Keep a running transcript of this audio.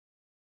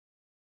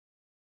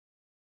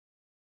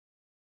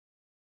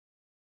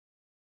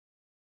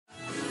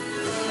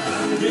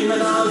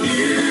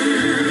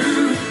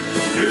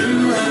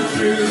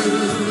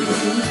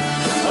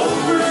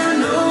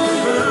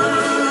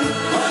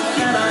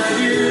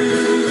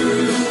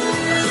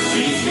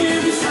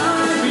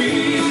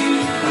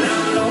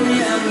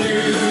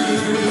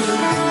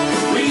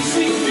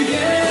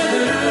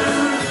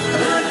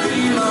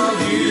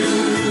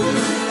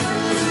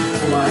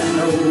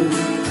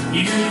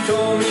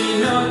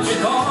what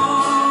you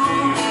call.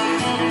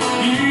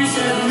 You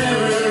said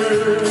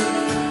never,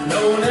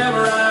 no,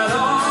 never at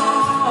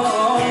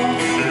all.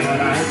 But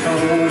I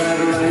thought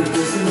I'd write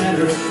this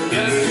letter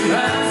just to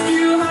ask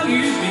you how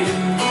you've been.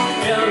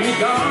 Tell me,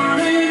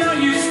 darling, are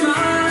you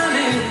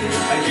smiling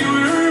like you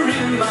were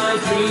in my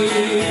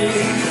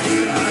dreams?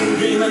 I'm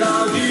dreaming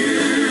of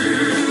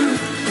you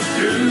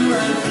through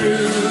and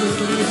through,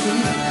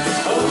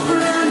 over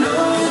and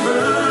over.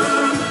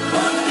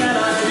 What can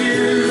I do?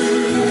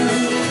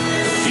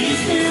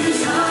 She's here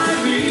beside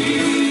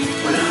me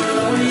when I'm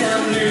lonely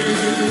and blue.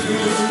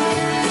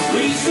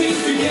 We sleep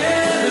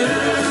together,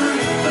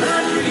 but I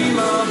dream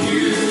of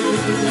you.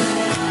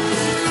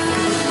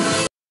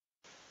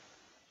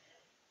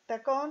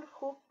 Tacón,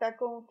 hook,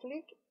 tacón,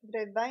 flick,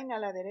 grapevine a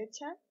la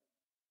derecha.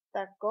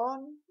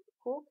 Tacón,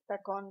 hook,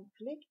 tacón,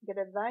 flick,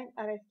 grapevine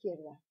a la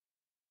izquierda.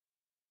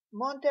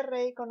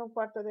 Monterrey con un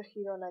cuarto de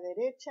giro a la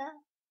derecha.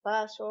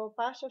 Paso,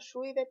 paso,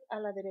 suivet a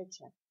la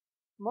derecha.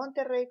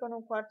 Monterrey con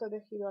un cuarto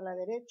de giro a la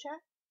derecha.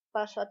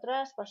 Paso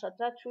atrás,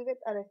 suivet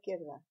a la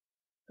izquierda.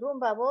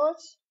 Rumba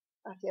voz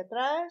hacia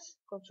atrás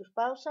con sus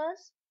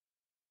pausas.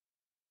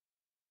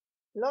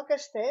 Lock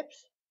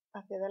steps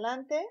hacia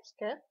adelante.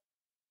 Skirt.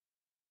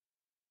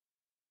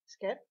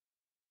 Skirt.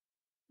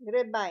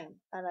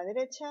 Grapevine a la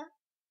derecha.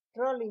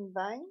 Rolling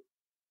vine.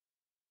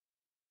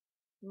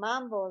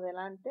 Mambo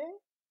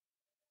delante.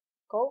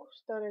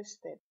 Coaster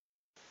step.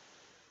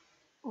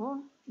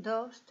 1,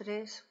 2,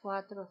 3,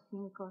 4,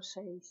 5,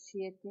 6,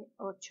 7,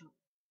 8.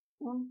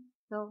 1,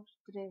 2,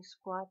 3,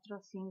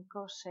 4,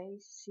 5,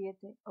 6,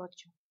 7,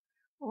 8.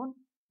 1,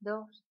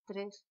 2,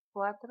 3,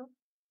 4,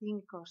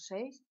 5,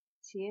 6,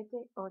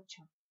 7,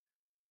 8.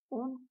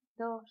 1,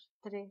 2,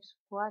 3,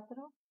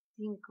 4,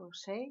 5,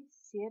 6,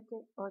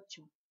 7,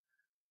 8.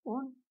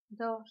 1,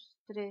 2,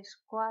 3,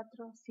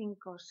 4,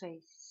 5,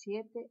 6,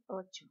 7,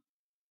 8.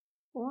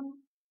 1,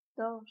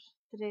 2,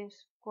 3,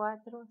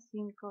 4,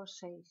 5,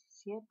 6,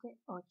 7,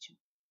 8.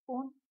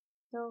 1,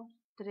 2,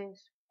 3,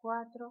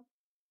 4,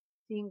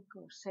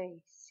 5,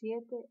 6,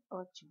 7,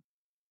 8.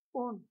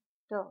 1,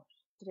 2,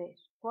 3,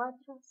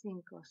 4,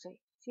 5, 6,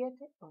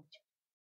 7, 8.